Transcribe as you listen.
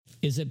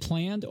Is it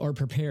planned or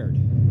prepared?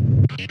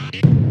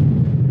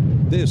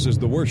 This is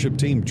the Worship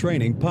Team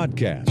Training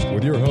Podcast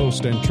with your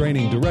host and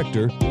training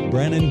director,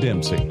 Brannon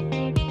Dempsey.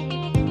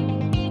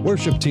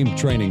 Worship Team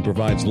Training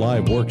provides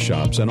live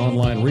workshops and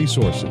online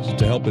resources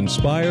to help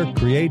inspire,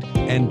 create,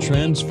 and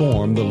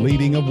transform the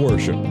leading of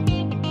worship.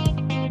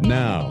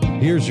 Now,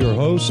 here's your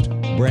host,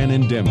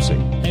 Brannon Dempsey.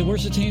 Hey,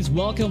 worship teams,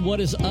 welcome. What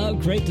is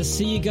up? Great to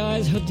see you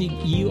guys. Hope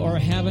you are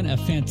having a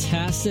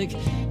fantastic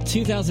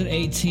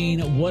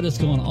 2018. What is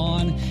going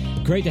on?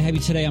 Great to have you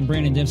today. I'm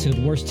Brannon Dempsey with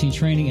Worship Team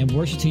Training and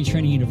Worship Team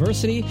Training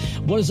University.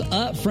 What is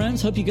up, friends?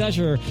 Hope you guys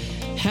are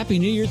Happy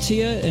New Year to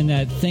you and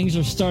that things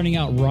are starting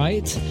out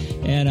right.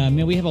 And,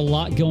 man, we have a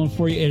lot going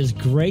for you. It is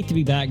great to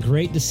be back.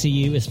 Great to see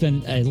you. It's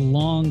been a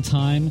long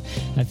time.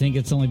 I think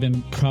it's only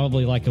been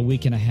probably like a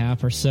week and a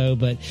half or so,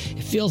 but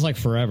it feels like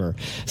forever.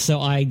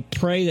 So I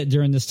pray that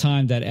during this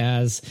time that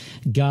as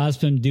God's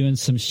been doing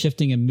some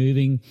shifting and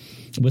moving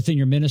within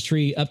your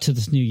ministry up to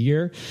this new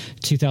year,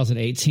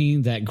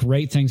 2018, that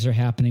great things are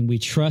happening. We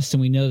trust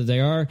and we know that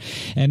they are.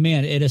 And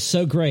man, it is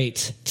so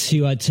great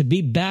to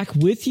be back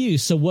with you.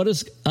 So what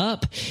is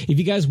up? If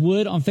you guys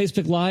would on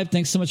Facebook Live,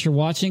 thanks so much for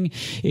watching.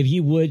 If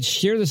you would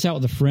share this out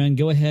with a friend,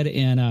 go ahead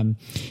and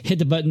hit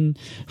the button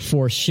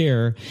for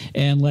share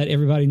and let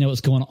everybody know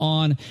what's going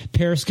on.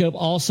 Periscope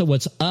also,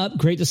 what's up?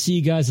 Great to see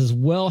you guys as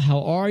well.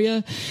 How are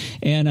you?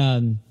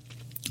 And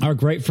our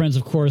great friends,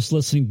 of course,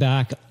 listening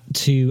back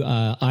to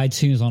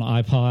iTunes on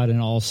iPod and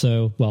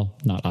also, well,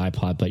 not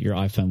iPod, but your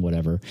iPhone,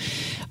 whatever.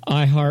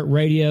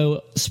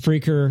 iHeartRadio,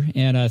 Spreaker,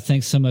 and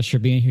thanks so much for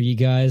being here, you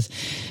guys.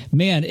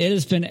 Man, it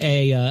has been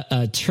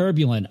a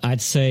turbulent,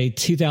 I'd say,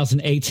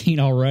 2018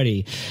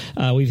 already.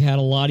 We've had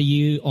a lot of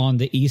you on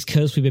the East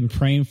Coast we've been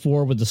praying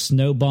for with the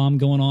snow bomb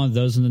going on,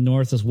 those in the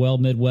North as well,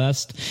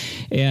 Midwest.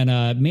 And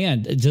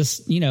man,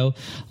 just, you know,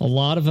 a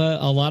lot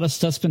of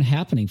stuff's been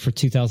happening for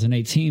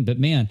 2018. But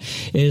man,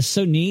 it is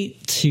so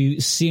neat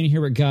to see and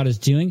hear what God is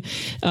doing.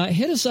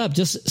 Hit us up.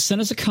 Just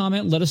send us a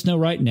comment. Let us know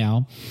right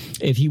now,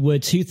 if you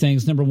would, two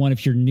things. Number one,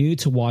 if you're new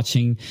to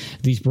watching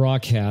these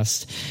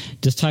broadcasts,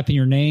 just type in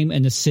your name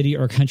and the city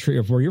or country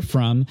of where you're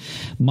from.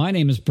 My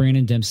name is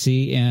Brannon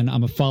Dempsey, and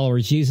I'm a follower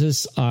of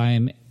Jesus.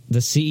 I'm the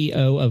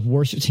CEO of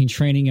Worship Team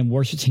Training and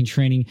Worship Team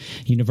Training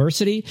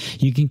University.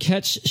 You can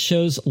catch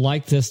shows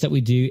like this that we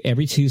do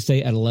every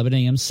Tuesday at 11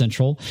 a.m.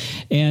 Central.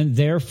 And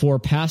therefore,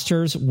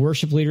 pastors,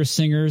 worship leaders,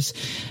 singers,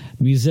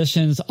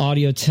 musicians,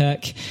 audio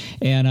tech.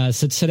 And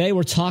so today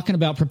we're talking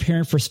about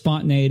preparing for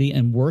spontaneity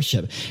and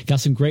worship. Got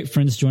some great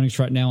friends joining us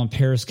right now on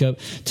Periscope.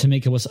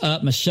 Tamika, what's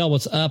up? Michelle,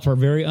 what's up? Our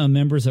very own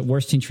members at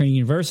Worship Team Training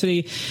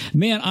University.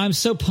 Man, I'm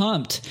so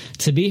pumped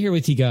to be here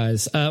with you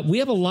guys. We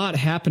have a lot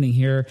happening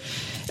here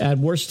at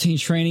Worship Team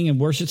Training and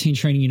Worship Team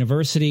Training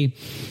University.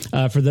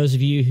 For those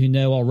of you who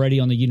know already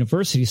on the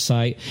university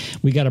site,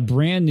 we got a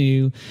brand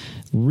new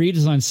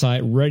redesigned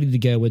site ready to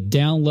go with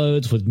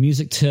downloads, with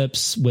music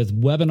tips, with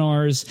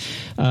webinars.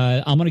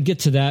 I'm going to get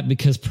to that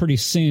because pretty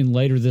soon,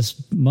 later this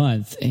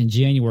month in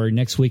January,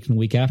 next week and the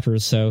week after or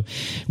so,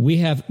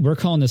 we're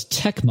calling this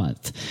Tech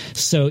Month.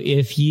 So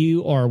if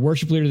you are a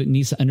worship leader that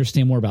needs to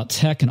understand more about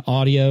tech and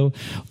audio,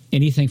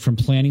 anything from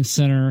Planning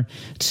Center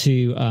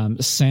to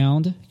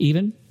sound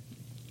even,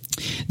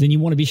 then you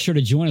want to be sure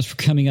to join us for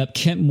coming up.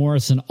 Kent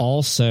Morrison,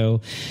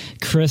 also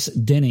Chris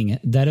Denning.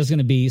 That is going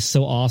to be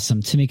so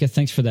awesome. Tamika,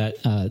 thanks for that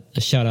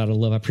shout out of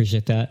love. I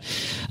appreciate that.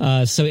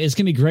 So it's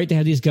going to be great to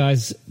have these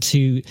guys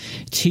to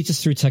teach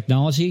us through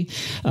technology.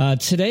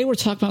 Today we're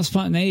talking about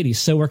spontaneity.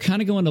 So we're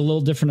kind of going a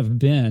little different of a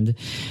bend.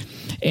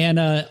 And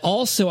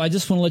also, I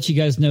just want to let you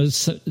guys know,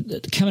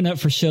 coming up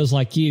for shows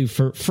like you,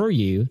 for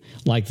you,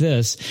 like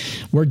this,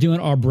 we're doing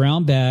our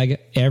brown bag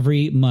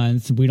every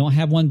month. We don't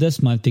have one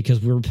this month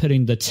because we were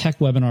putting the tech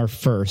webinar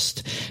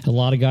first. A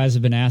lot of guys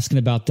have been asking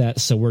about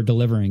that, so we're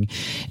delivering.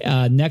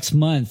 Next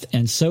month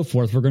and so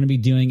forth, we're going to be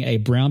doing a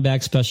brown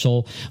bag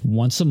special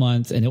once a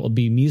month, and it will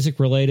be music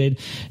related.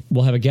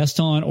 We'll have a guest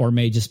on, or it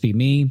may just be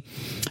me,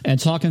 and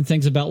talking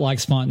things about like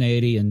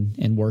spontaneity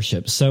and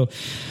worship. So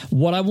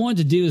what I wanted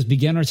to do is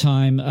begin our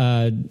time.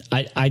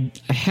 I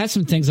had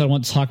some things I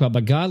want to talk about,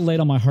 but God laid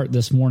on my heart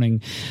this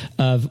morning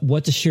of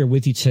what to share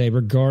with you today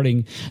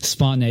regarding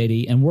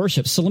spontaneity and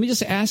worship. So let me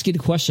just ask you the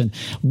question.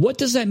 What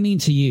does that mean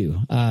to you?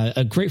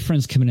 A great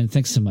friend's coming in.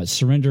 Thanks so much.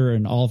 Surrender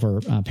and all of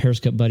our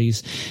Periscope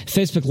buddies.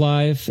 Facebook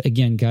Live.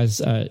 Again,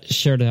 guys,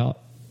 share it out.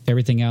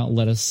 Everything out.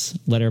 Let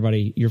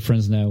everybody, your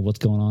friends, know what's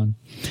going on.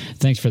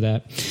 Thanks for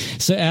that.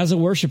 So as a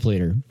worship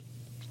leader,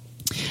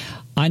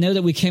 I know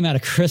that we came out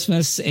of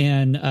Christmas,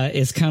 and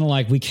it's kind of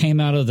like we came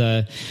out of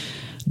the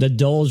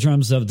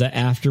doldrums of the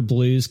after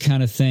blues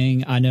kind of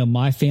thing. I know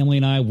my family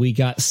and I, we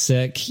got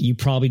sick. You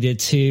probably did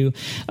too.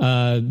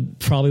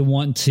 Probably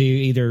want to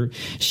either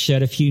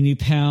shed a few new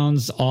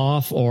pounds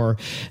off or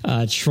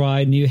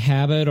try a new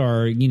habit,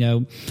 or, you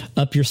know,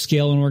 up your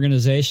skill in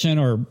organization,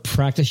 or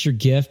practice your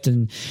gift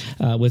and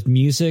with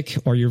music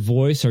or your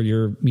voice or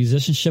your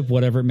musicianship,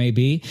 whatever it may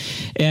be.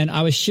 And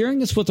I was sharing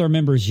this with our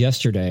members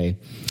yesterday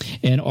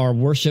in our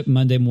Worship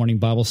Monday morning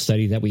Bible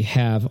study that we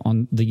have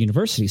on the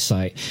university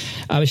site.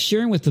 I was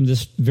sharing with them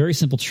this very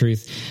simple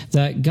truth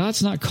that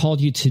God's not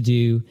called you to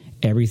do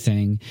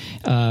everything.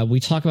 We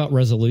talk about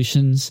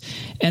resolutions,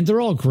 and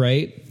they're all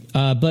great.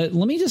 But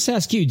let me just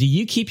ask you, do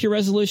you keep your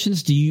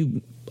resolutions?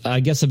 I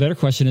guess a better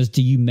question is,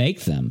 do you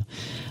make them?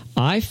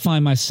 I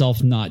find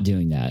myself not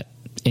doing that.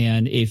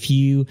 And if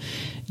you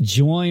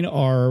join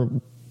our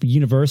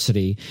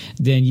university,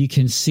 then you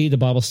can see the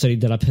Bible study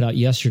that I put out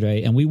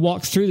yesterday. And we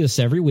walk through this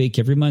every week,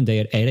 every Monday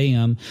at 8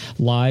 a.m.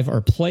 live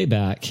or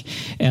playback.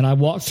 And I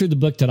walked through the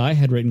book that I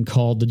had written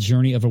called The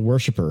Journey of a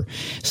Worshiper.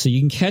 So you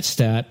can catch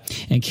that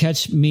and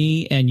catch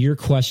me and your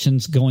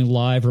questions going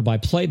live or by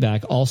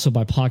playback, also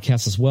by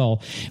podcast as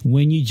well,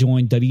 when you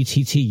join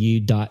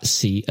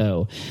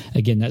WTTU.co.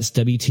 Again, that's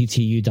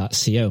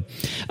WTTU.co.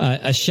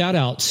 A shout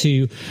out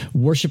to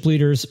Worship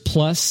Leaders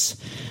Plus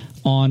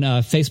on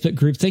Facebook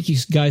group. Thank you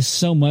guys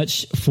so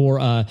much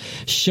for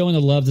showing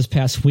the love this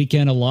past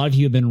weekend. A lot of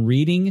you have been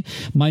reading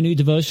my new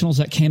devotionals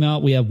that came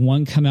out. We have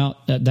one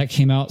that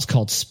came out. It's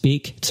called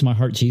Speak to My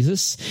Heart,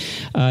 Jesus.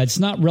 It's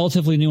not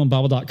relatively new on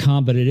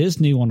Bible.com, but it is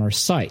new on our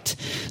site.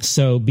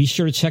 So be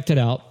sure to check that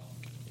out.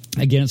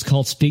 Again, it's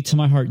called Speak to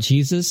My Heart,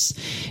 Jesus,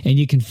 and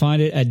you can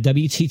find it at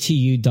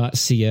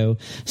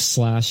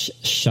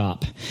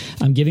WTTU.co/shop.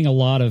 I'm giving a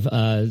lot of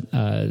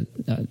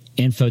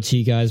info to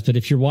you guys, but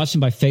if you're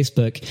watching by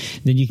Facebook,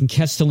 then you can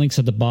catch the links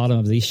at the bottom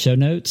of these show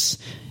notes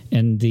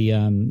in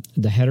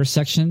the header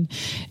section.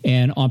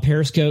 And on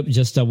Periscope,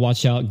 just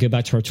watch out, go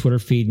back to our Twitter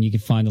feed, and you can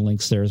find the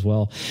links there as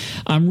well.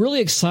 I'm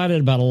really excited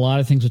about a lot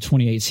of things with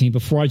 2018.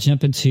 Before I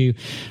jump into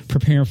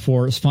preparing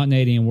for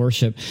spontaneity and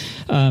worship,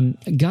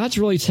 God's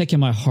really taken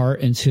my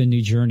heart into a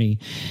new journey.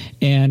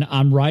 And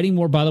I'm writing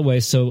more, by the way,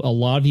 so a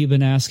lot of you have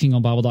been asking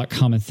on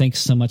Bible.com, and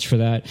thanks so much for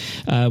that.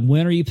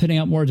 When are you putting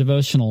out more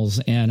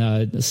devotionals?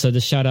 And so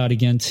the shout out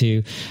again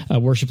to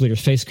Worship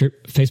Leaders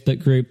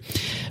Facebook group.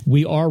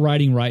 We are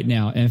writing right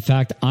now. In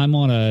fact, I'm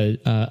on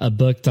a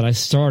book that I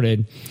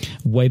started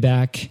way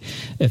back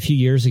a few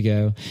years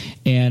ago,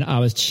 and I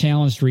was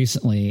challenged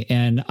recently,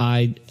 and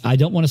I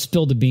don't want to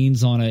spill the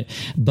beans on it,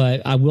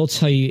 but I will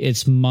tell you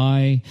it's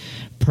my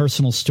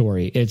personal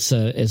story.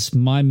 It's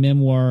my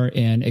memoir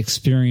and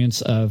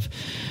experience of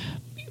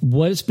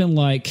what it's been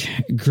like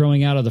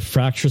growing out of the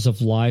fractures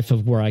of life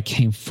of where I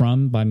came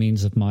from by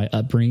means of my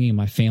upbringing and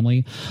my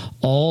family,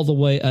 all the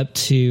way up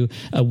to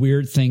a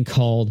weird thing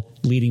called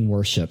leading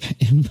worship.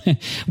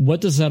 What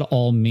does that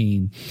all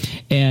mean?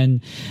 And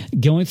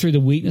going through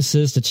the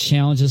weaknesses, the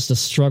challenges, the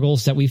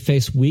struggles that we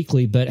face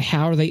weekly, but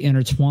how are they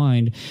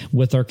intertwined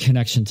with our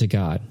connection to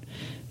God?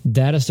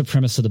 That is the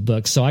premise of the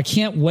book. So I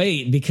can't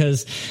wait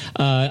because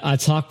I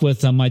talked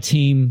with my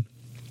team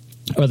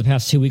over the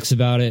past 2 weeks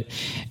about it,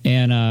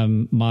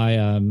 and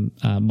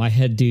my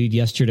head dude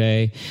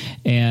yesterday,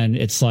 and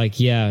it's like,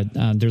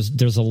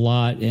 there's a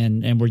lot,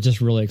 and we're just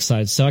really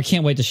excited. So I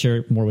can't wait to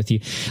share more with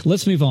you.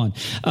 Let's move on.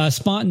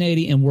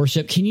 Spontaneity and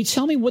worship. Can you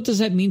tell me, what does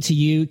that mean to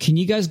you? Can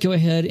you guys go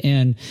ahead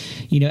and,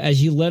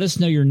 as you let us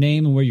know your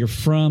name and where you're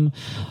from,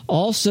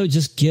 also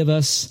just give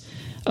us.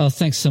 Oh,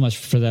 thanks so much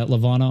for that,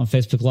 Lavana on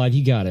Facebook Live.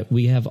 You got it.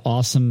 We have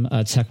awesome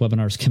tech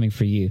webinars coming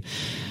for you.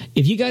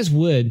 If you guys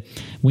would,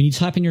 when you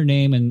type in your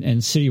name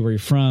and city where you're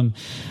from,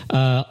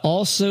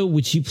 also,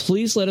 would you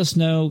please let us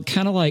know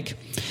kind of like,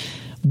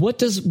 what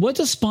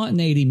does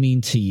spontaneity mean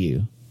to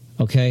you?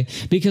 Okay?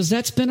 Because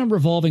that's been a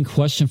revolving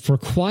question for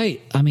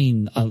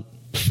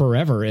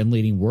forever in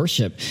leading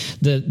worship.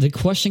 The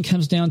question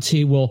comes down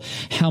to, well,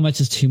 how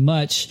much is too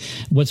much?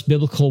 What's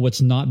biblical?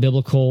 What's not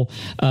biblical?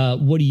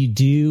 What do you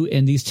do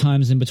in these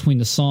times in between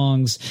the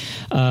songs?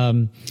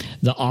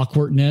 The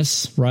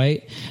awkwardness,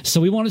 right?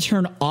 So we want to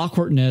turn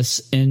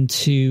awkwardness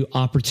into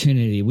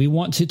opportunity. We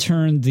want to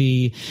turn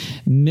the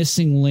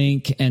missing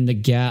link and the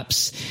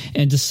gaps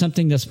into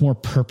something that's more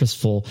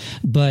purposeful.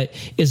 But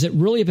is it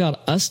really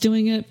about us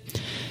doing it,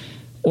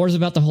 or is it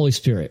about the Holy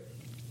Spirit?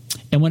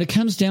 And when it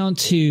comes down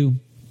to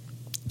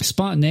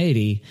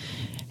spontaneity,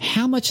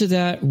 how much of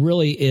that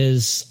really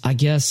is,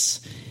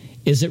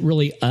 is it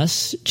really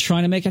us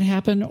trying to make it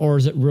happen, or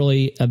is it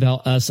really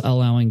about us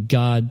allowing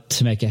God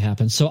to make it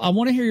happen? So I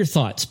want to hear your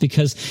thoughts,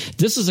 because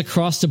this is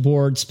across the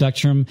board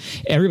spectrum.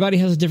 Everybody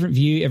has a different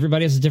view.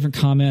 Everybody has a different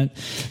comment.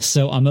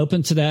 So I'm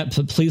open to that,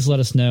 but please let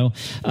us know.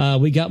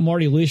 We got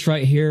Marty Luce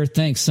right here.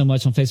 Thanks so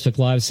much on Facebook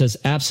Live. It says,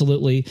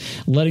 absolutely,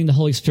 letting the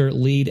Holy Spirit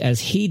lead as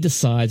he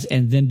decides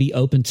and then be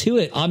open to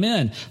it.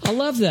 Amen. I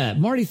love that.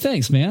 Marty,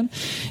 thanks, man.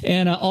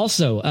 And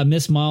also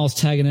Miss Miles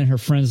tagging in her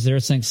friends there.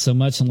 Thanks so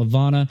much. And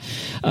Lavana.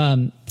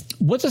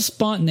 What does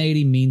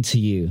spontaneity mean to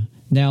you?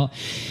 Now,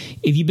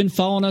 if you've been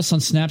following us on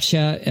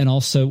Snapchat, and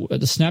also the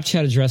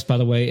Snapchat address, by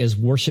the way, is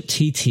Worship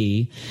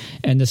TT,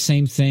 and the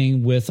same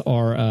thing with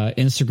our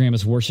Instagram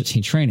is Worship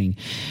Team Training.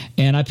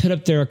 And I put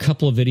up there a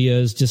couple of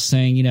videos just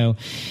saying,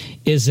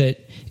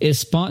 is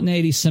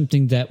spontaneity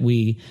something that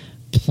we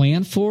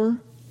plan for,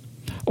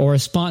 or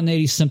is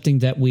spontaneity something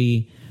that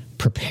we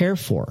prepare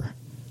for?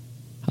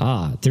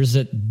 There's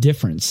a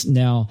difference.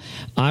 Now,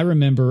 I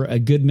remember a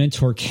good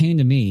mentor came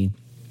to me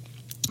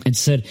and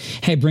said,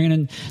 hey,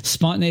 Brandon,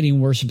 spontaneity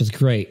in worship is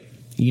great.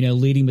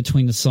 leading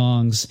between the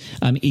songs,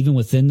 even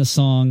within the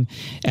song,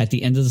 at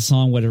the end of the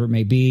song, whatever it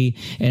may be,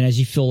 and as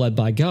you feel led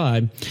by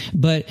God.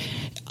 But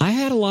I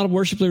had a lot of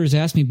worship leaders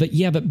ask me, but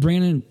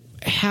Brandon,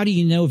 how do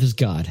you know if it's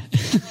God?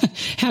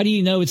 How do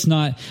you know it's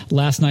not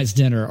last night's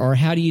dinner? Or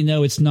how do you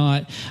know it's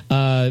not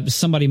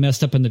somebody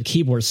messed up in the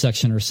keyboard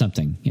section or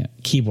something?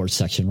 Keyboard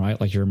section,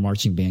 right? Like your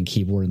marching band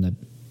keyboard in the...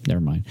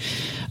 Never mind.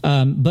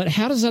 But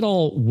how does that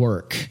all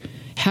work?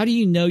 How do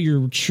you know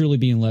you're truly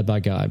being led by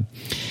God?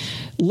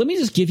 Let me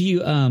just give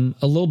you a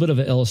little bit of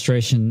an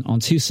illustration on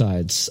two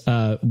sides.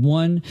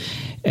 One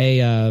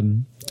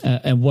of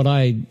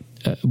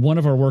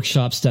our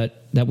workshops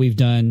that we've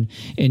done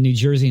in New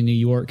Jersey and New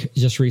York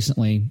just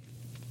recently.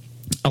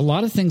 A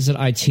lot of things that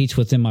I teach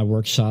within my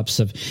workshops,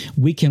 of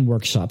weekend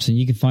workshops, and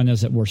you can find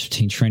those at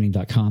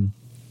worshipteamtraining.com.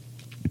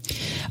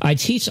 I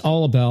teach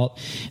all about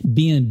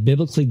being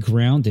biblically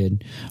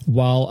grounded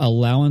while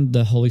allowing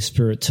the Holy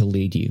Spirit to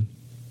lead you.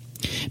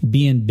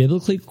 Being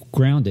biblically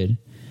grounded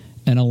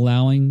and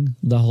allowing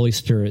the Holy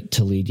Spirit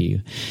to lead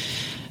you.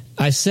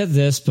 I said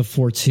this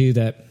before too,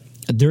 that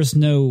there's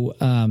no,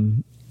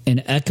 in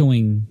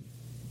echoing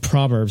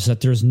Proverbs,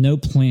 that there's no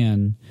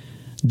plan,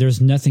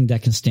 there's nothing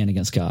that can stand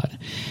against God.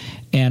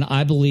 And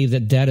I believe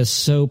that is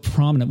so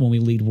prominent when we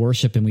lead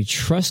worship and we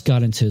trust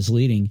God into his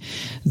leading,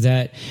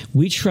 that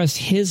we trust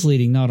his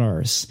leading, not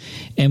ours.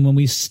 And when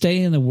we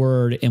stay in the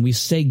word and we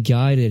stay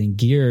guided and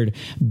geared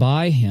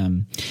by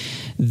him,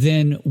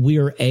 then we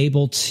are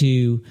able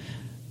to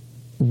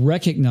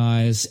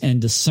recognize and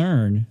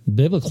discern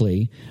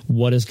biblically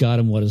what is God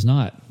and what is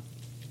not.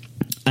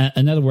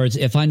 In other words,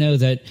 if I know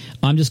that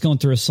I'm just going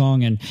through a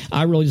song and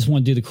I really just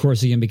want to do the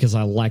chorus again because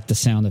I like the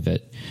sound of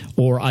it,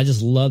 or I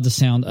just love the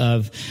sound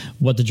of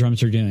what the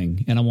drums are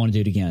doing and I want to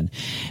do it again.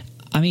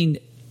 I mean,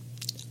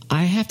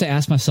 I have to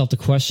ask myself the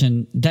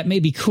question, that may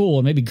be cool,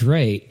 it may be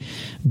great,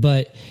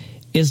 but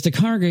is the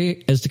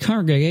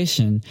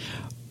congregation,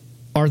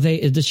 are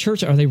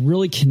they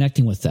really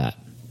connecting with that?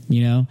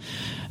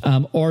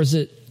 Or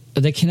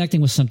are they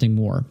connecting with something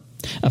more?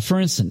 For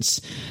instance,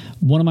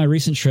 one of my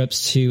recent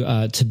trips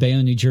to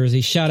Bayonne, New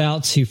Jersey. Shout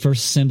out to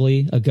First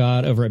Assembly of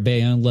God over at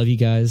Bayonne. Love you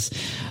guys.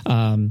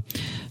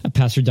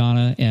 Pastor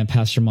Donna and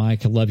Pastor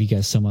Mike. I love you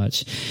guys so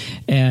much.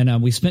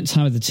 And we spent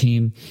time with the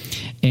team.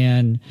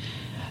 And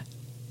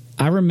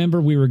I remember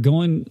we were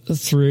going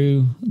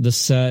through the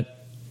set,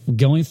 and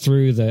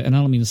I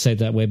don't mean to say it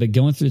that way, but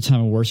going through the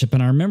time of worship.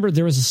 And I remember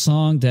there was a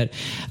song that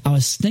I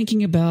was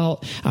thinking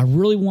about, I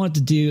really wanted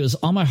to do. It was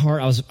on my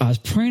heart. I was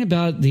praying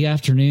about it the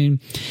afternoon.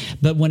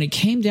 But when it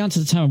came down to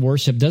the time of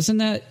worship, isn't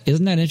that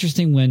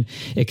interesting when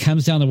it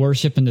comes down to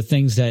worship and the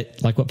things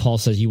that, like what Paul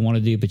says, you want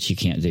to do, but you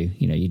can't do,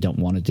 you don't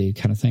want to do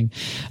kind of thing.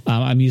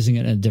 I'm using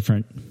it in a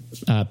different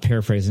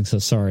paraphrasing, so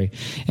sorry,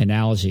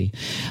 analogy.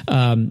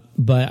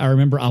 But I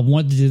remember I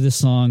wanted to do this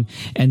song,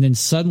 and then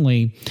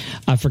suddenly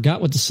I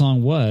forgot what the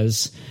song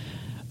was,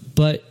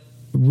 but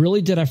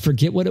really did I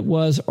forget what it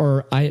was,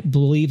 or I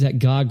believe that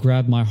God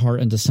grabbed my heart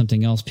into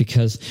something else,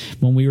 because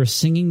when we were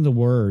singing the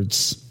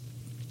words,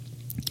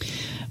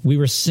 we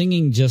were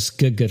singing just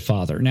Good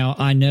Father. Now,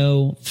 I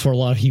know for a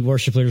lot of you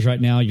worship leaders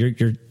right now,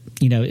 you're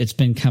it's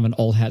been kind of an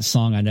old hat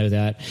song. I know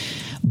that.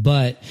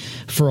 But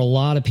for a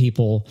lot of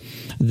people,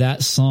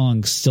 that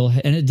song still,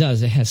 and it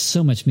has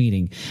so much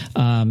meaning.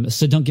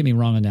 So don't get me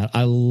wrong on that.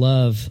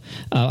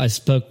 I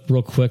spoke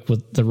real quick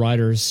with the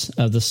writers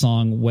of the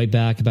song way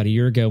back about a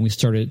year ago, and we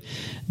started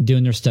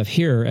doing their stuff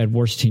here at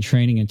Worship Team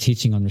Training and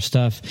teaching on their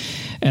stuff.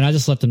 And I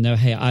just let them know,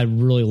 hey, I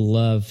really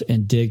love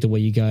and dig the way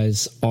you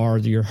guys are,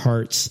 your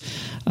hearts,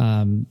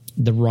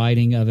 the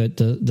writing of it,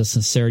 the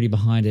sincerity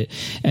behind it.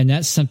 And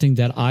that's something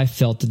that I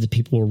felt that the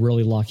people were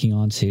really locking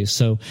onto.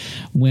 So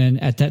when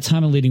at that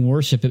time of leading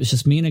worship, it was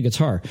just me and a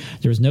guitar.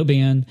 There was no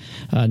band.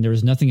 There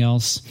was nothing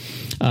else.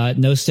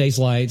 No stage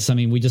lights. I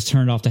mean, we just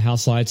turned off the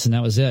house lights and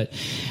that was it.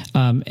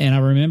 And I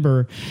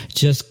remember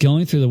just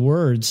going through the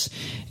words,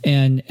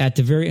 and at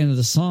the very end of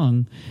the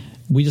song,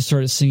 we just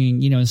started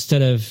singing,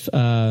 instead of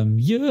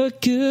you're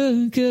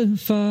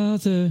good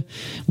Father,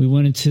 we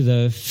went into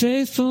the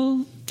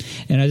faithful.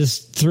 And I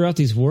just threw out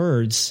these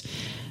words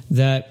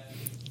that,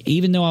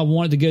 even though I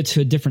wanted to go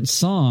to a different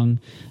song,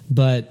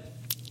 but,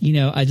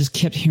 I just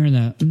kept hearing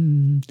that,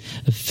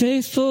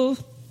 faithful,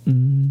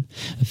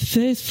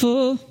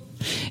 faithful.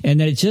 And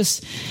that it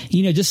just,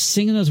 just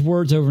singing those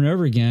words over and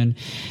over again,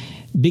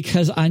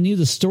 because I knew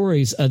the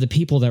stories of the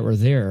people that were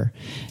there.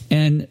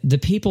 And the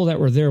people that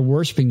were there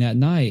worshiping that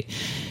night,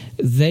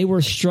 they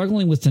were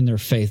struggling within their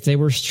faith. They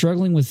were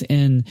struggling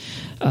within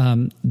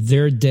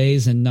their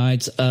days and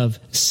nights of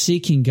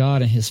seeking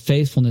God and his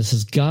faithfulness.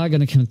 Is God going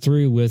to come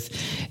through with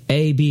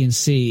A, B, and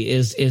C?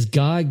 Is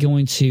God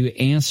going to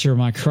answer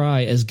my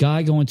cry? Is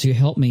God going to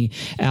help me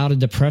out of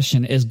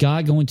depression? Is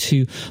God going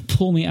to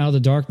pull me out of the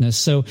darkness?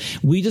 So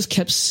we just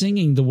kept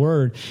singing the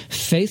word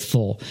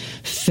faithful,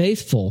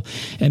 faithful,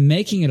 and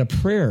making it a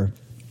prayer.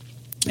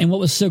 And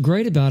what was so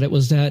great about it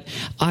was that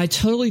I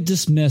totally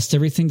dismissed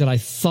everything that I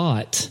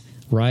thought,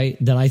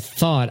 that I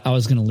thought I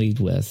was going to lead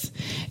with.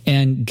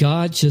 And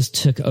God just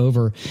took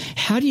over.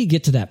 How do you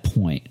get to that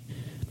point?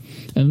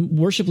 And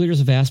worship leaders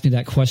have asked me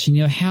that question.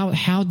 You know,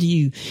 how do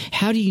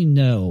you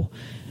know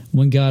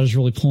when God is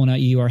really pulling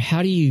at you, or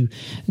how do you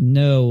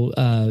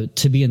know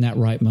to be in that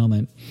right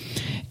moment?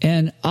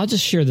 And I'll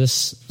just share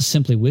this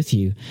simply with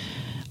you.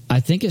 I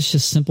think it's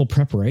just simple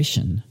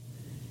preparation.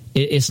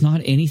 It's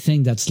not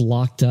anything that's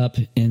locked up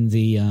in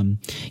the,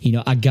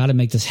 I got to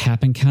make this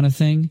happen kind of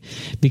thing.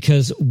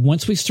 Because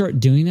once we start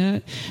doing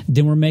that,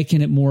 then we're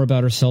making it more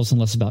about ourselves and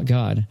less about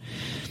God.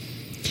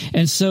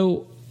 And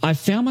so I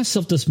found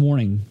myself this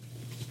morning,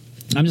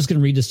 I'm just going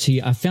to read this to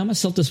you. I found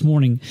myself this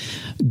morning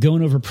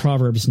going over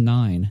Proverbs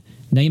 9.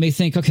 Now you may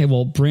think, okay,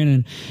 well,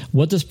 Brandon,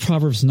 what does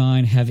Proverbs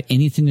 9 have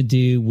anything to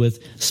do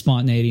with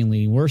spontaneity and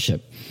leading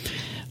worship?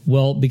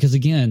 Well, because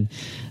again,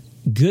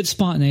 good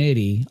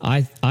spontaneity,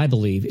 I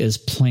believe, is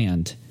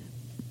planned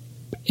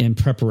in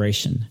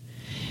preparation.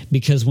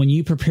 Because when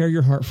you prepare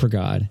your heart for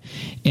God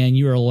and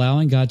you're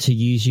allowing God to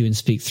use you and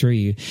speak through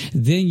you,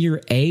 then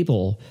you're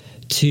able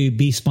to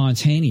be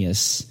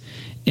spontaneous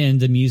in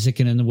the music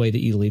and in the way that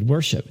you lead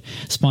worship,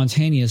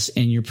 spontaneous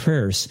in your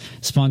prayers,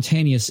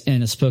 spontaneous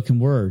in a spoken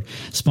word,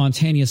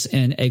 spontaneous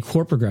in a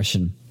chord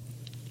progression.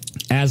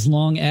 As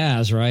long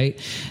as, right,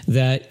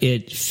 that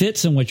it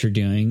fits in what you're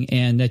doing,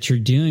 and that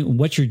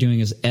what you're doing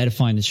is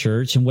edifying the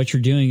church, and what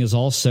you're doing is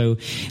also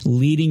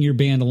leading your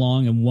band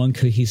along in one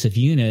cohesive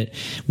unit,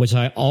 which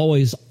I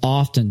always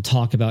often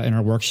talk about in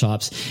our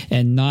workshops,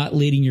 and not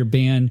leading your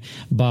band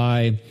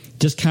by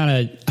just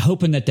kind of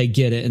hoping that they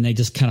get it and they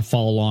just kind of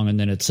follow along and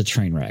then it's a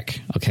train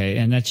wreck. Okay.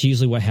 And that's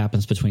usually what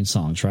happens between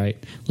songs,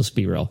 right? Let's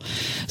be real.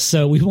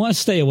 So we want to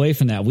stay away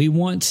from that. We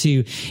want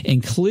to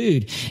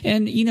include,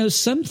 and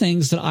some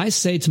things that I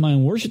say to my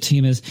own worship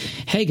team is,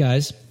 hey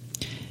guys,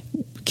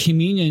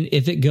 communion,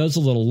 if it goes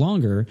a little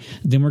longer,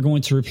 then we're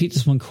going to repeat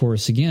this one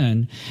chorus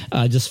again.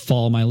 Just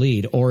follow my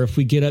lead. Or if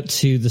we get up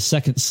to the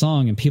second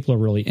song and people are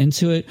really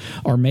into it,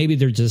 or maybe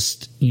they're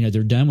just,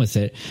 they're done with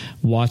it,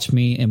 watch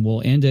me and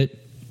we'll end it.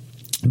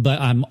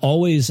 But I'm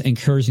always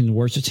encouraging the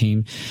worship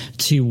team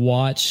to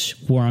watch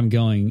where I'm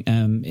going.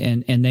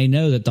 And they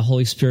know that the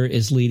Holy Spirit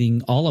is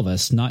leading all of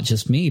us, not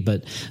just me,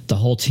 but the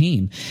whole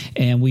team.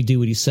 And we do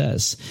what he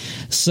says.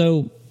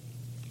 So,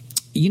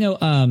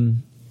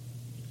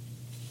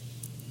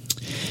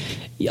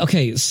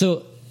 okay,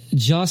 so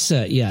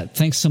Jossette,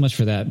 thanks so much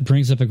for that.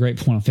 Brings up a great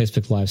point on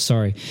Facebook Live.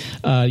 Sorry.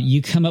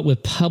 You come up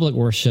with public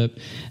worship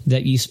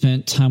that you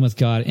spent time with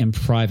God in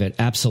private.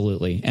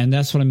 Absolutely. And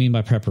that's what I mean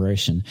by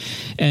preparation.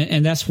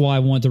 And that's why I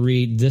wanted to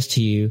read this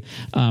to you,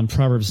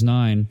 Proverbs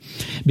 9,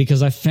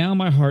 because I found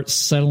my heart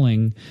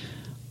settling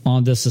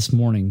on this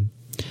morning.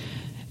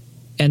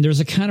 And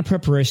there's a kind of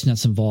preparation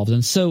that's involved.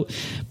 And so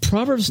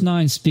Proverbs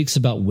 9 speaks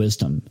about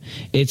wisdom.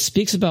 It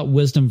speaks about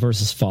wisdom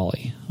versus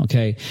folly.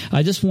 Okay.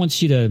 I just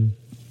want you to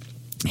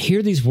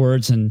hear these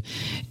words, and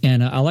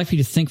I'd like for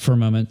you to think for a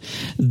moment.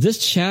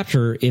 This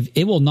chapter, if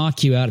it will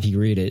knock you out if you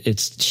read it.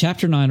 It's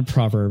chapter 9 of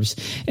Proverbs,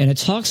 and it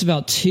talks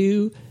about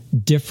two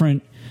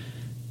different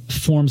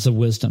forms of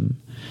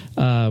wisdom.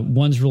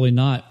 One's really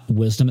not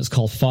wisdom; it's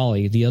called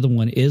folly. The other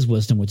one is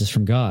wisdom, which is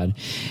from God.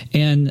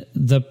 And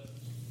the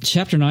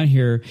chapter 9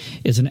 here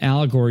is an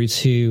allegory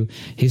to,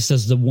 he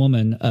says, the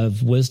woman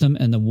of wisdom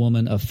and the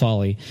woman of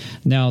folly.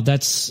 Now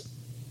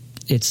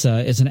it's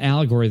an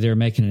allegory there,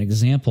 making an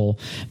example,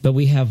 but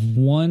we have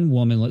one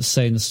woman, let's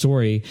say in the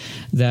story,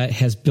 that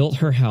has built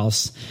her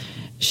house.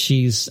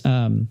 She's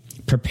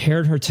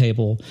prepared her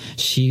table.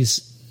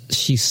 She's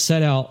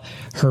set out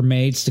her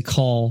maids to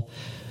call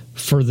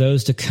for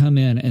those to come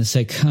in and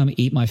say, come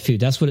eat my food.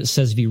 That's what it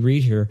says if you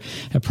read here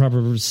at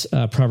Proverbs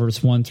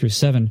 1 through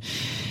 7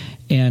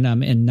 and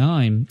in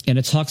 9. And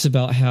it talks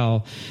about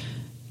how,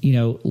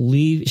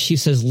 she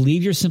says,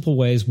 leave your simple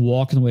ways,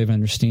 walk in the way of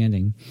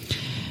understanding.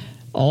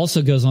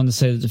 Also goes on to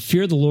say that the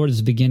fear of the Lord is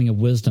the beginning of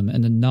wisdom,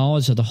 and the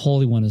knowledge of the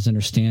Holy One is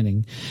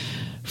understanding.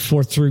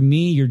 For through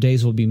me your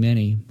days will be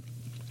many.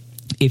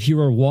 If you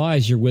are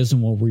wise, your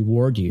wisdom will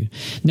reward you.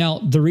 Now,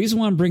 the reason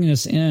why I'm bringing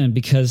this in,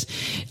 because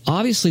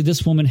obviously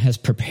this woman has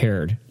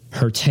prepared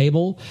her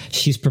table.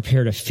 She's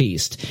prepared a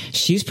feast.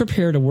 She's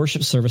prepared a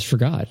worship service for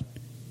God,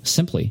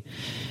 simply.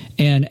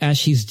 And as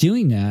she's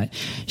doing that,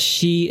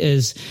 she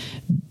is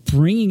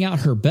bringing out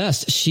her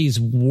best. She's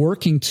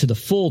working to the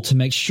full to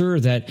make sure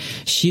that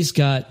she's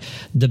got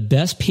the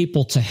best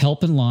people to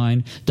help in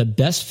line, the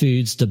best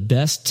foods, the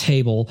best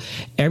table,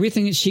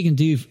 everything that she can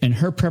do in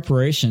her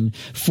preparation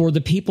for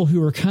the people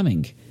who are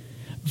coming.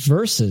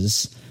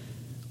 Versus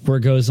where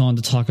it goes on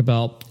to talk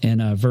about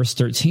in verse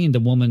 13, the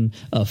woman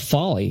of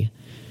folly.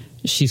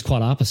 She's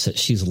quite opposite.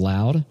 She's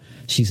loud.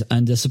 She's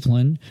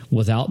undisciplined,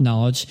 without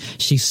knowledge.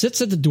 She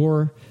sits at the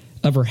door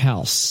of her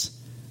house.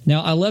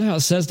 Now, I love how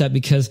it says that,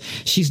 because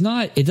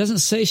it doesn't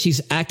say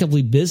she's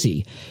actively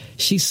busy.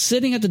 She's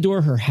sitting at the door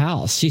of her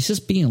house. She's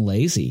just being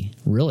lazy,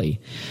 really.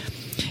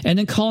 And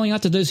then calling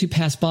out to those who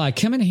pass by,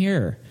 come in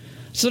here.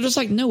 So there's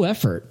no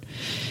effort.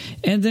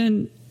 And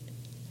then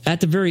at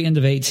the very end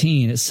of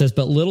 18, it says,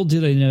 but little do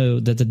they know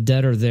that the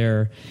dead are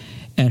there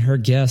and her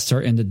guests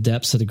are in the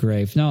depths of the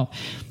grave. Now,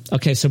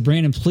 okay, so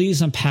Brandon,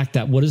 please unpack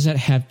that. What does that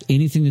have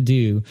anything to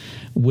do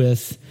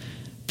with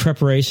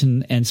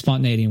preparation and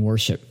spontaneity in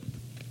worship?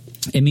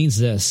 It means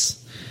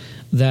this,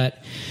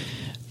 that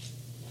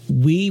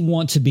we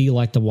want to be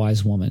like the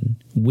wise woman.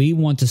 We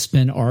want to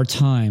spend our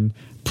time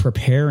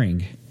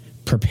preparing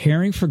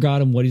for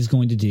God and what he's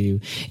going to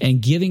do,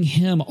 and giving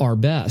him our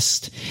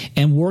best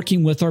and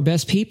working with our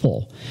best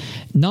people,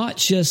 not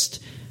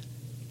just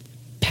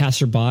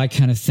passerby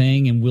kind of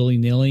thing and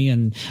willy-nilly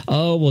and,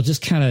 we'll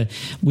just kind of,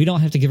 we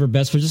don't have to give our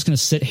best. We're just going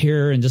to sit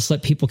here and just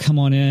let people come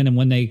on in. And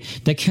when they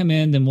come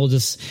in, then we'll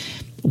just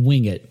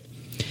wing it.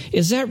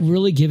 Is that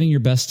really giving your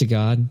best to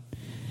God?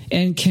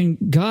 And can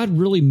God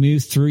really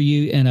move through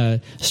you in a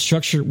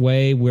structured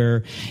way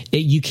where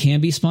you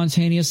can be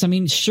spontaneous? I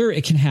mean, sure,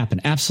 it can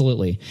happen.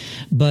 Absolutely.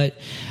 But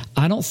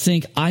I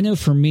know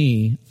for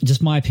me,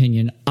 just my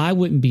opinion, I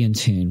wouldn't be in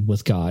tune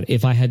with God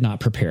if I had not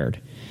prepared.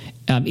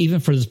 Even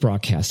for this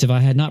broadcast, if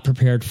I had not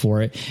prepared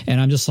for it, and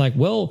I'm just like,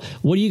 well,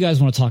 what do you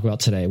guys want to talk about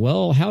today?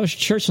 Well, how is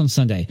church on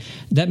Sunday?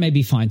 That may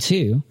be fine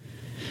too.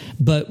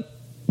 But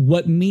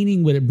what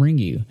meaning would it bring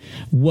you?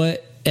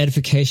 What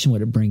edification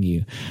would it bring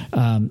you?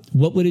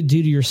 What would it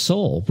do to your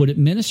soul? Would it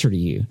minister to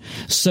you?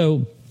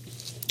 So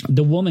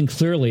the woman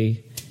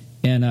clearly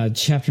in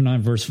chapter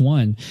 9, verse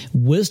 1,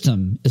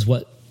 wisdom is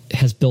what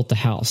has built the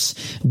house.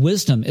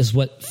 Wisdom is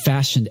what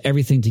fashioned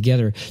everything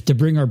together to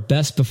bring our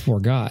best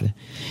before God.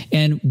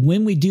 And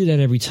when we do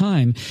that every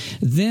time,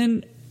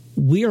 then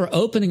we are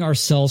opening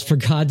ourselves for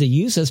God to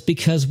use us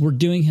because we're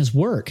doing his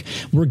work.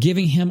 We're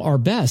giving him our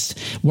best.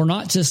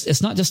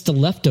 It's not just the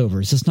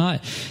leftovers. It's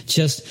not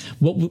just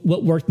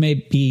what worked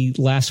maybe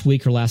last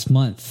week or last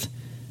month,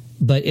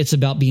 but it's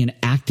about being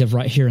active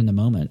right here in the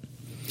moment.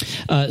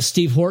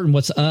 Steve Horton,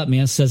 what's up,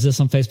 man, says this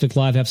on Facebook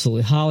Live.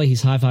 Absolutely. Holly,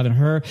 he's high-fiving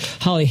her.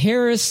 Holly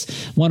Harris,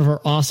 one of our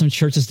awesome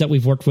churches that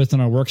we've worked with in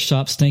our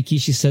workshops. Thank you.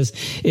 She says,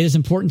 it is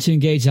important to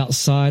engage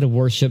outside of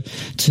worship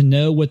to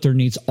know what their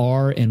needs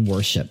are in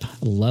worship.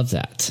 Love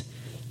that.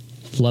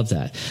 Love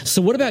that.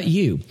 So what about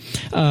you?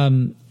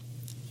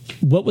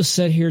 What was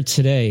said here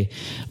today,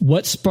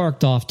 what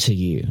sparked off to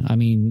you? I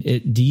mean,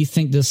 do you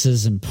think this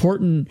is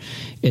important?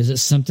 Is it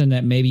something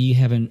that maybe you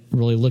haven't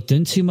really looked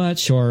into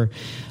much, or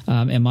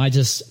am I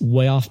just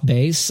way off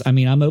base? I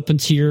mean, I'm open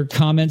to your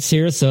comments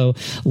here, so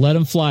let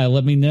them fly.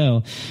 Let me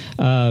know.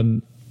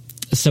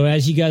 So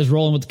as you guys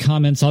roll in with the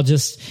comments, I'll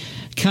just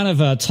kind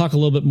of talk a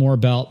little bit more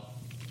about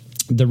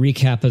the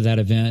recap of that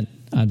event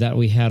that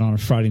we had on a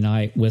Friday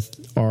night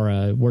with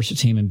our worship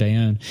team in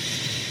Bayonne.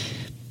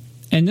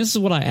 And this is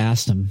what I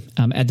asked him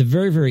at the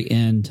very, very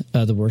end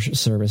of the worship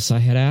service. I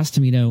had asked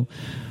him,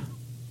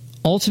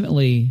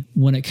 ultimately,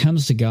 when it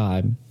comes to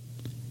God,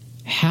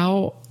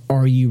 how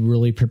are you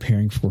really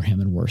preparing for him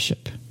in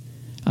worship?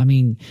 I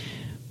mean,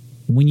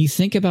 when you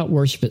think about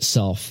worship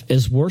itself,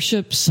 is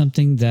worship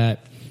something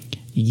that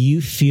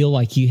you feel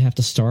like you have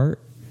to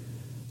start?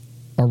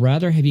 Or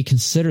rather, have you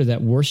considered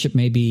that worship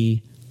may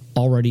be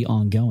already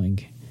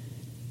ongoing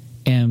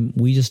and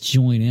we just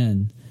join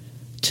in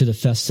to the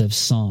festive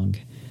song,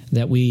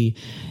 that we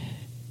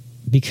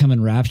become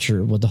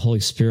enraptured with the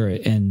Holy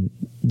Spirit and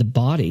the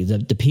body,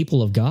 the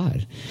people of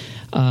God?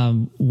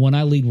 When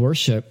I lead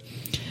worship,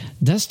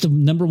 that's the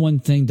number one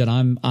thing that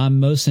I'm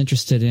most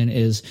interested in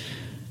is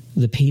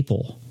the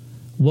people.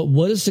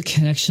 What is the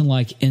connection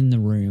like in the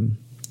room?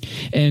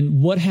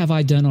 And what have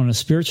I done on a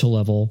spiritual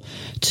level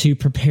to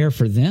prepare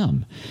for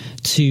them,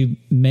 to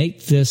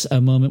make this a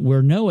moment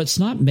where, no, it's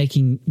not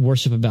making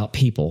worship about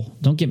people.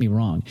 Don't get me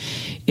wrong.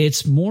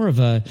 It's more of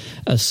a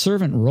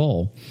servant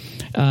role.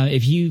 Paul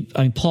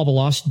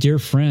Balash, dear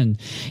friend,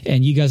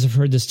 and you guys have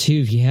heard this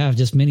too, if you have,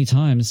 just many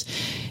times,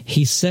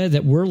 he said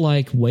that we're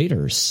like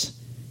waiters.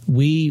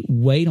 We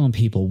wait on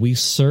people. We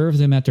serve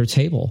them at their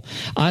table.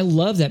 I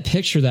love that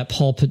picture that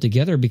Paul put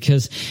together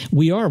because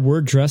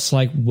we're dressed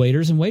like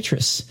waiters and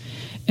waitress.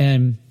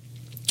 And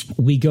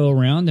we go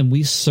around and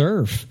we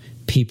serve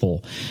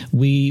people.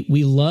 We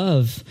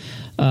love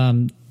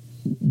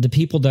the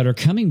people that are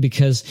coming,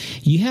 because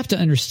you have to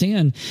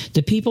understand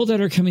the people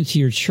that are coming to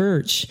your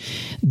church,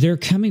 they're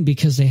coming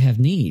because they have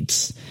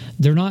needs.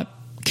 They're not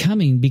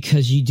coming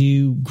because you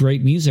do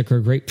great music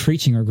or great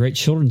preaching or great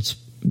children's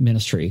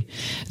ministry.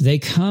 They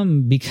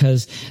come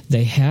because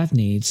they have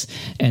needs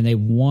and they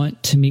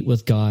want to meet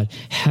with God.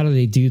 How do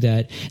they do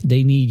that?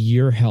 They need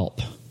your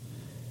help.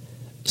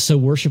 So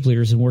worship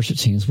leaders and worship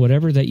teams,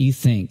 whatever that you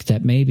think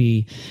that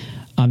maybe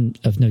I'm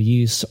of no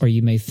use, or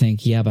you may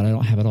think, yeah, but I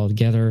don't have it all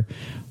together,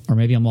 or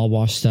maybe I'm all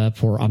washed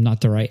up, or I'm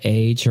not the right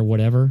age, or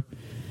whatever.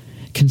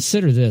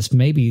 Consider this.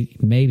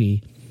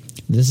 Maybe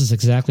this is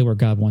exactly where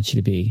God wants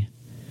you to be.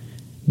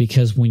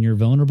 Because when you're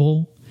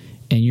vulnerable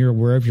and you're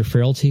aware of your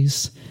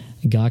frailties,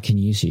 God can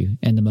use you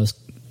in the most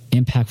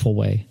impactful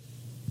way,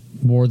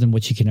 more than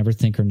what you can ever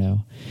think or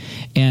know.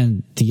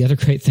 And the other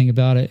great thing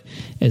about it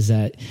is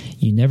that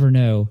you never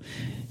know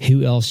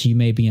who else you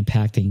may be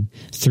impacting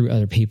through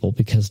other people,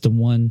 because the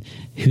one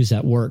who's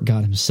at work,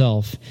 God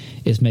himself,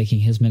 is making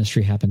his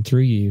ministry happen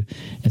through you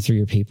and through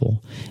your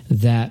people.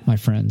 That, my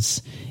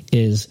friends,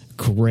 is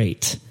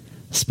great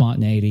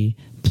spontaneity,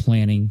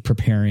 planning,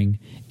 preparing,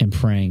 and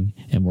praying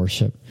and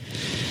worship.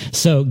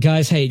 So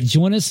guys, hey,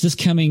 join us this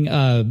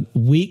coming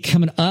week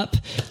coming up.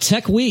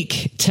 Tech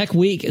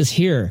Week is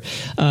here.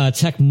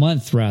 Tech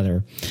Month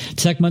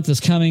is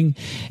coming,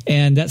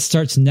 and that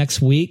starts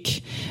next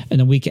week and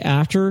the week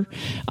after.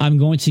 I'm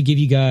going to give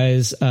you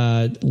guys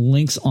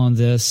links on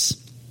this.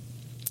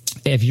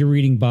 If you're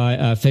reading by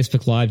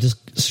Facebook Live,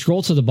 just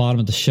scroll to the bottom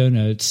of the show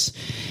notes.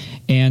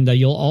 And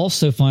you'll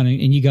also find,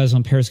 and you guys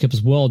on Periscope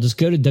as well, just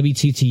go to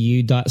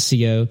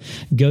WTTU.co,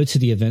 go to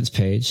the events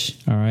page.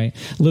 All right.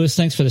 Louis,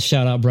 thanks for the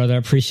shout out, brother. I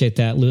appreciate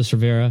that. Louis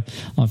Rivera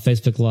on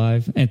Facebook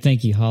Live. And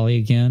thank you, Holly,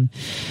 again.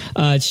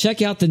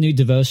 Check out the new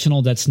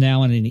devotional that's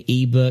now in an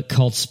ebook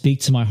called Speak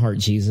to My Heart,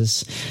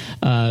 Jesus.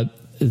 Thank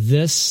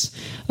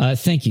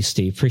you,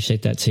 Steve.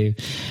 Appreciate that too.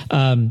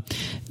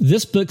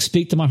 This book,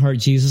 Speak to My Heart,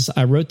 Jesus,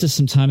 I wrote this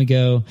some time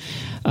ago,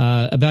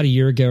 about a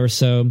year ago or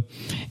so.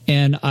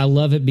 And I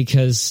love it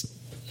because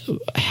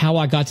how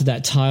I got to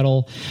that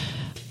title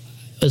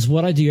is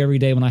what I do every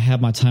day when I have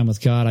my time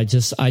with God. I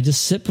just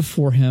sit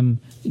before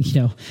him,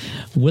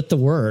 with the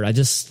word. I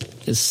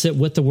just sit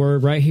with the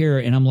word right here.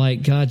 And I'm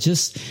like, God,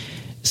 just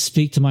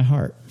speak to my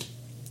heart.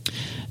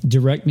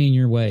 Direct me in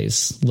your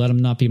ways. Let them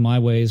not be my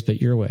ways,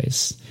 but your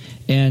ways.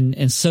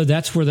 And so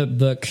that's where the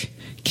book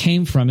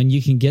came from. And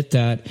you can get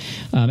that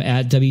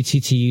at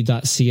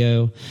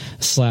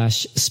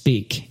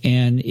WTTU.co/speak.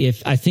 And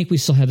I think we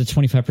still have the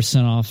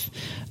 25% off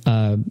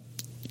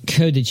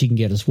code that you can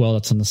get as well.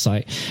 That's on the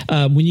site.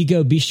 When you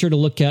go, be sure to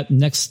look at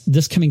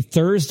this coming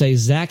Thursday.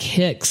 Zach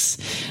Hicks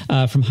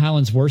from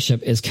Highlands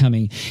Worship is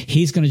coming.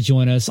 He's going to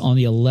join us on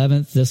the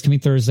 11th, this coming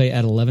Thursday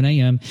at 11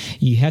 a.m.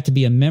 You have to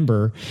be a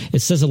member. It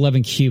says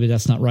 11Q, but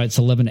that's not right. It's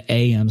 11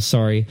 a.m.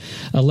 Sorry,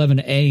 11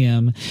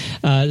 a.m.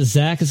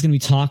 Zach is going to be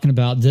talking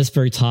about this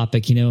very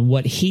topic, and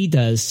what he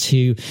does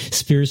to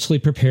spiritually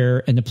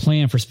prepare and to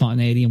plan for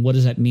spontaneity, and what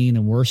does that mean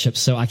in worship.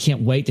 So I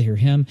can't wait to hear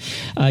him.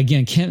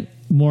 Again, Kent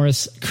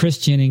Morris, Chris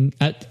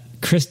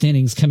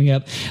Dennings coming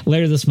up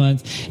later this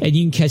month. And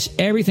you can catch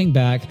everything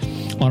back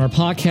on our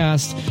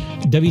podcast,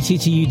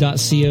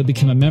 WTTU.co,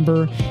 become a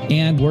member,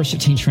 and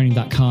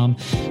worshipteamtraining.com.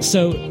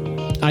 So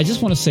I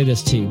just want to say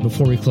this to you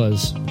before we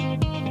close.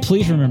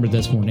 Please remember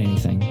this more than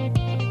anything.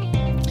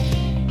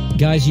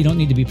 Guys, you don't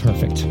need to be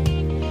perfect.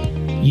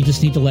 You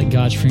just need to let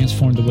God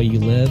transform the way you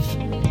live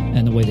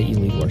and the way that you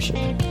lead worship.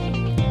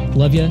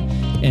 Love you,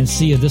 and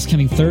see you this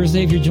coming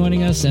Thursday if you're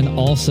joining us, and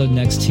also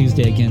next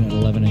Tuesday again at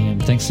 11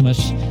 a.m. Thanks so much.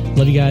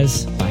 Love you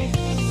guys. Bye.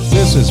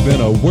 This has been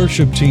a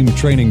Worship Team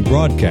Training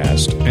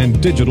broadcast and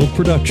digital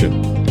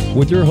production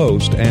with your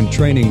host and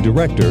training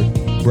director,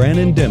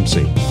 Brannon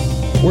Dempsey.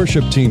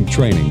 Worship Team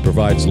Training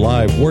provides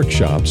live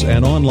workshops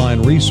and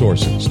online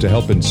resources to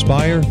help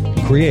inspire,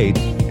 create,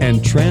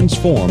 and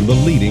transform the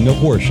leading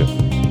of worship.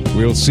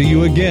 We'll see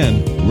you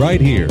again right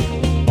here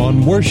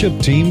on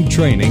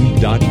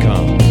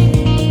worshipteamtraining.com.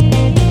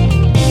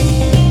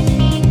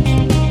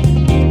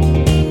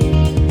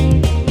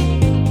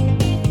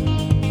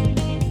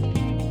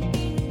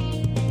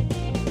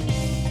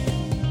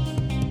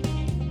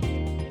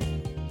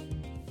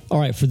 All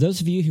right, for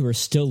those of you who are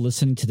still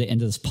listening to the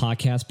end of this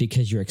podcast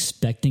because you're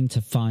expecting to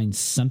find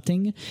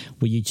something,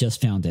 well, you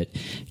just found it.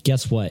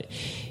 Guess what?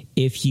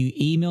 If you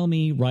email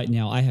me right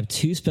now, I have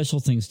two special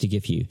things to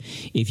give you.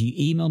 If you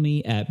email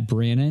me at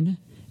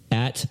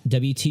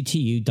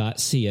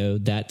brannon@WTTU.co,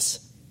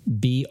 that's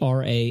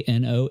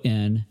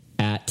BRANON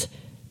at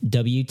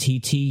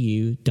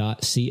WTTU.co,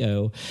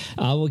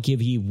 I will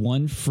give you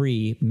one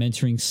free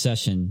mentoring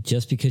session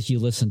just because you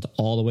listened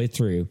all the way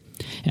through.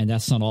 And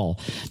that's not all.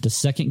 The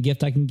second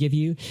gift I can give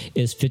you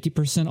is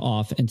 50%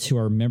 off into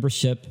our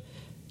membership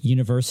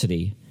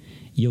university.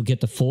 You'll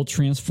get the full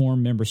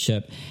Transform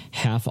membership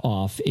half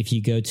off if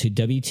you go to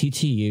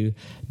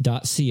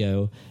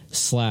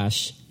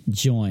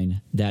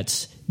WTTU.co/join.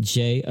 That's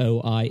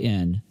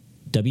JOIN.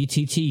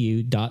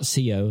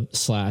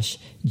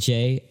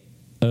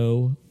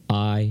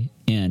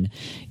 WTTU.co/JOIN.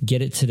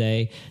 Get it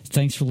today.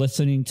 Thanks for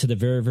listening to the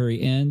very,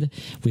 very end.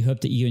 We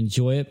hope that you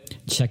enjoy it.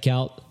 Check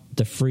out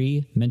the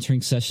free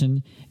mentoring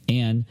session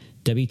and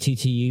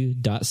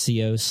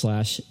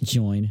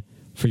WTTU.co/join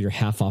for your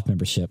half off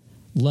membership.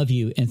 Love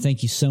you, and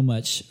thank you so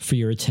much for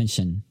your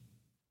attention.